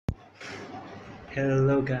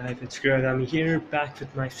Hello guys, it's Kuragami here, back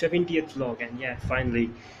with my 70th vlog, and yeah, finally,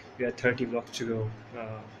 we have 30 vlogs to go.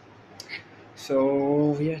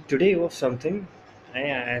 Today was something. I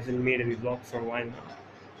haven't made any vlog for a while now,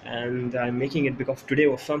 and I'm making it because today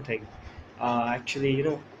was something. Actually,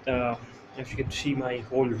 if you can see my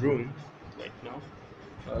whole room right now,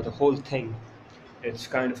 the whole thing, it's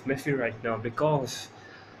kind of messy right now because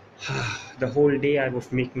the whole day I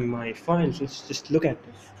was making my files. Just look at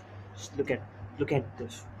this. Just look at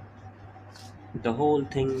this. The whole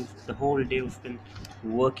day we've been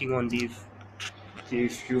working on these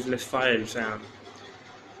useless files, and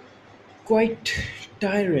quite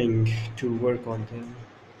tiring to work on them,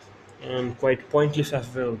 and quite pointless as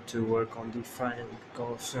well to work on the file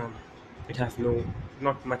because it has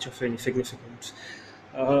not much of any significance.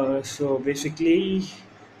 So basically,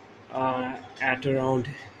 at around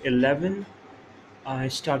 11, I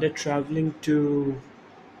started traveling to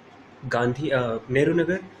Nehru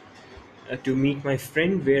Nagar, to meet my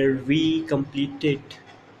friend, where we completed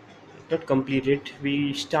not completed.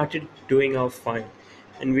 We started doing our file,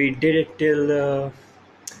 and we did it till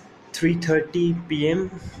 3:30 p.m.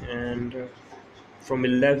 and from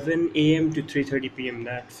 11 a.m. to 3:30 p.m.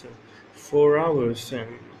 That's 4 hours,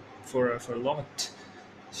 and for a lot.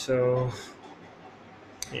 So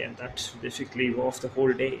yeah, that's basically off the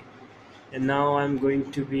whole day. And now I'm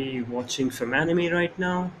going to be watching some anime right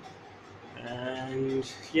now, and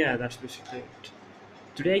yeah, that's basically it.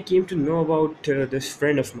 Today I came to know about this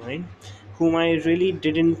friend of mine whom I really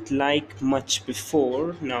didn't like much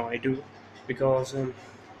before. Now I do, because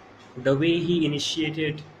the way he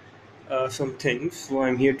initiated some things, so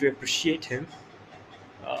I'm here to appreciate him.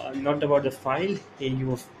 Not about the file. He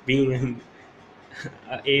was being an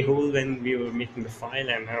a-hole when we were making the file,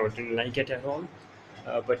 and I didn't like it at all.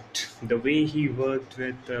 But the way he worked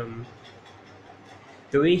with, the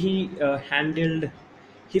way he handled,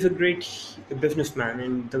 he's a great businessman,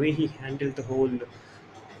 and the way he handled the whole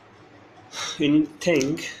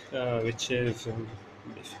thing, which is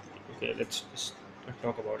okay. Let's just not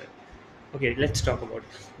talk about it. Okay, let's talk about it.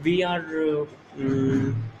 We are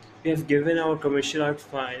mm, we have given our commercial art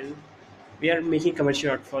file. We are making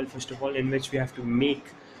commercial art file first of all, in which we have to make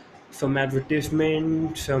some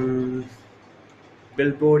advertisement, some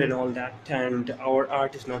billboard, and all that. And our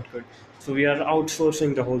art is not good, so we are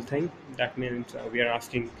outsourcing the whole thing. That means we are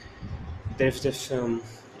asking. There's this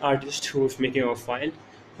artist who was making our file,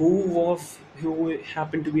 who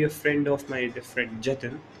happened to be a friend of my friend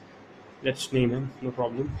Jatin. Let's name him, no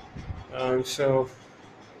problem. So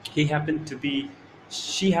he happened to be,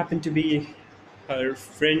 she happened to be her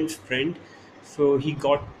friend's friend. So to he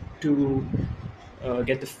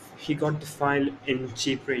got the file in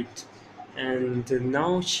cheap rate, and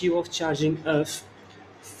now she was charging us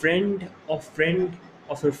friend of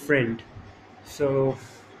her friend. So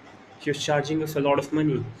he was charging us a lot of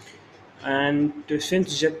money. And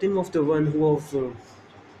since Jatin was the one who was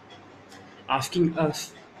asking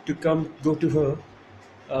us to come go to her,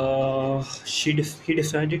 he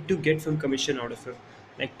decided to get some commission out of her,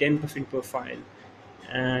 like 10% per file,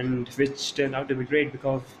 and which turned out to be great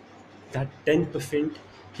because that 10%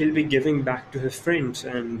 he'll be giving back to his friends,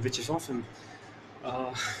 and which is awesome.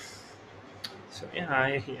 Uh, so yeah,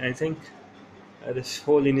 I think this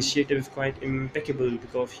whole initiative is quite impeccable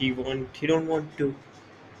because he don't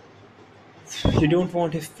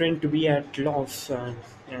want his friend to be at loss,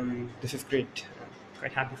 and this is great. I'm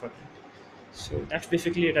quite happy for him. So that's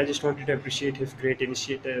basically it. I just wanted to appreciate his great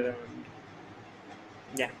initiative, and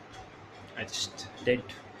yeah, I just did.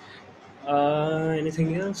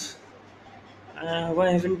 Anything else? Why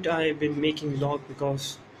haven't I been making vlog?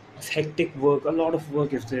 Because of hectic work. A lot of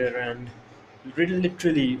work is there, and really,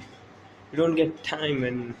 literally, you don't get time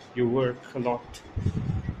when you work a lot.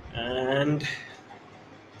 And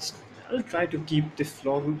I'll try to keep this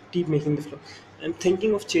vlog, keep making this vlog. I'm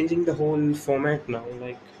thinking of changing the whole format now.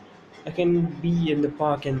 Like, I can be in the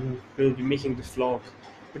park and we'll be making this vlog.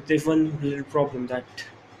 But there's one little problem, that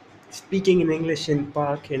speaking in English in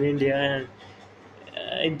park in India,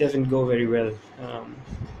 it doesn't go very well.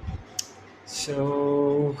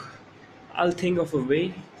 So I'll think of a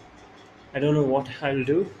way. I don't know what I'll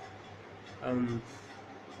do, um,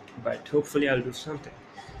 but hopefully I'll do something.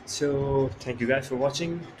 So thank you guys for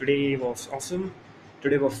watching. Today was awesome.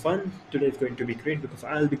 Today was fun. Today is going to be great because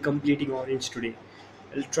I'll be completing Orange today.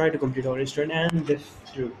 I'll try to complete Orange today, and this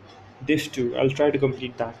too. This too. I'll try to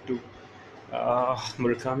complete that too.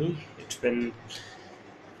 Murakami. It's been,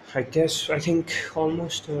 I think,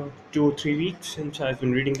 almost 2 or 3 weeks since I've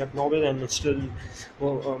been reading that novel, and it's still,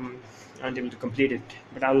 well, aren't able to complete it.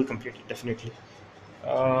 But I will complete it definitely.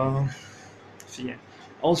 Uh, so yeah,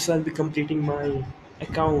 Also, I'll be completing my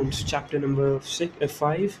accounts chapter number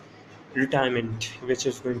 5, retirement, which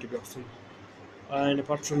is going to be awesome. And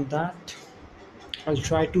apart from that, I'll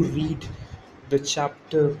try to read the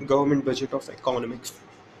chapter government budget of economics.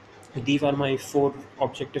 These are my 4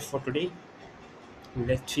 objectives for today.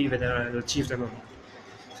 Let's see whether I'll achieve them or not.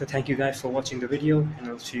 So thank you guys for watching the video, and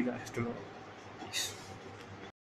I'll see you guys tomorrow.